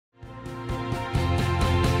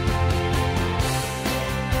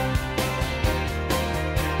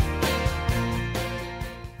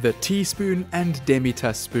the teaspoon and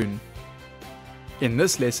Demitasse spoon. In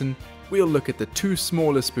this lesson, we'll look at the two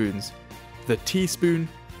smaller spoons, the teaspoon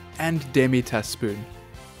and Demitasse spoon.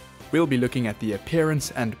 We'll be looking at the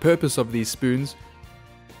appearance and purpose of these spoons,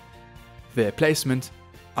 their placement,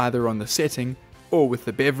 either on the setting or with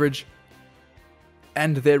the beverage,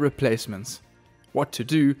 and their replacements, what to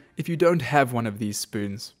do if you don't have one of these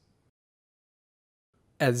spoons.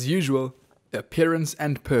 As usual, appearance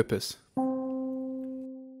and purpose.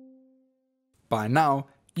 By now,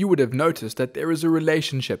 you would have noticed that there is a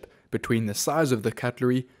relationship between the size of the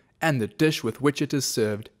cutlery and the dish with which it is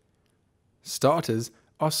served. Starters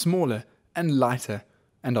are smaller and lighter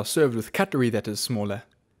and are served with cutlery that is smaller.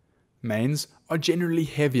 Mains are generally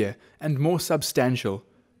heavier and more substantial,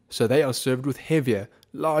 so they are served with heavier,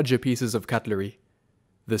 larger pieces of cutlery.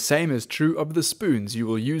 The same is true of the spoons you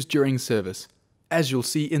will use during service, as you'll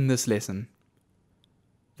see in this lesson.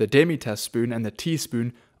 The Demitasse spoon and the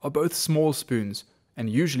teaspoon are both small spoons and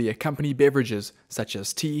usually accompany beverages such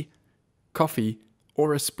as tea, coffee, or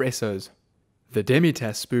espressos. The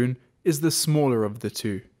Demitasse spoon is the smaller of the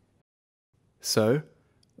two. So,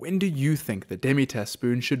 when do you think the Demitasse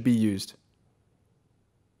spoon should be used?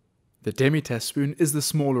 The Demitasse spoon is the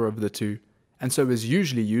smaller of the two, and so is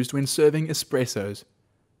usually used when serving espressos.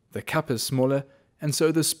 The cup is smaller, and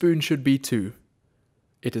so the spoon should be too.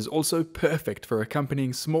 It is also perfect for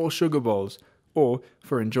accompanying small sugar bowls or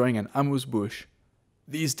for enjoying an amuse-bouche.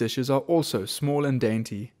 These dishes are also small and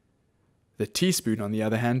dainty. The teaspoon, on the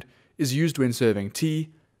other hand, is used when serving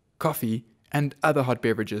tea, coffee, and other hot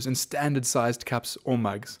beverages in standard-sized cups or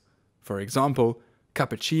mugs. For example,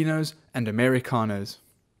 cappuccinos and americanos.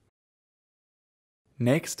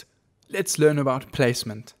 Next, let's learn about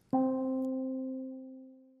placement.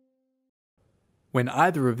 When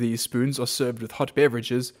either of these spoons are served with hot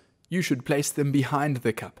beverages, you should place them behind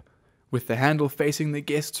the cup, with the handle facing the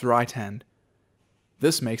guest's right hand.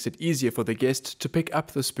 This makes it easier for the guest to pick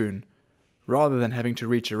up the spoon, rather than having to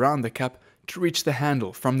reach around the cup to reach the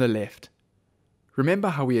handle from the left. Remember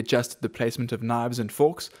how we adjusted the placement of knives and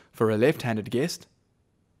forks for a left-handed guest?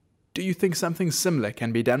 Do you think something similar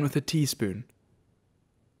can be done with a teaspoon?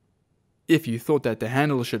 If you thought that the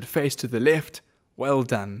handle should face to the left, well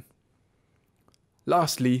done.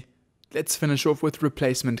 Lastly, let's finish off with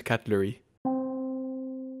replacement cutlery.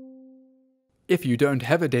 If you don't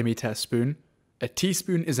have a Demitasse spoon, a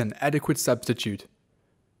teaspoon is an adequate substitute.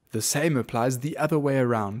 The same applies the other way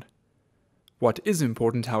around. What is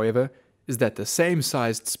important, however, is that the same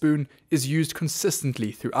sized spoon is used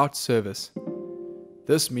consistently throughout service.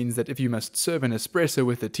 This means that if you must serve an espresso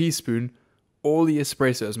with a teaspoon, all the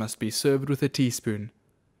espressos must be served with a teaspoon.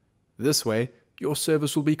 This way, your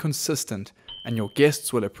service will be consistent and your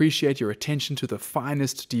guests will appreciate your attention to the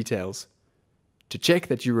finest details. To check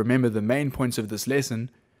that you remember the main points of this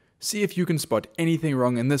lesson, see if you can spot anything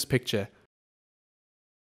wrong in this picture.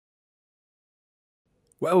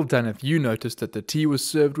 Well done if you noticed that the tea was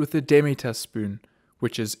served with a Demitasse spoon,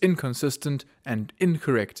 which is inconsistent and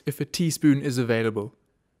incorrect if a teaspoon is available.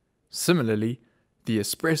 Similarly, the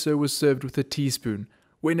espresso was served with a teaspoon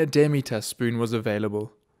when a Demitasse spoon was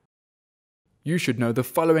available. You should know the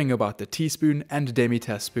following about the teaspoon and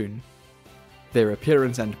Demitasse spoon: their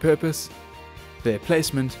appearance and purpose, their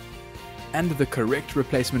placement, and the correct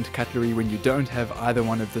replacement cutlery when you don't have either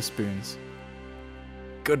one of the spoons.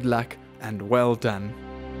 Good luck and well done!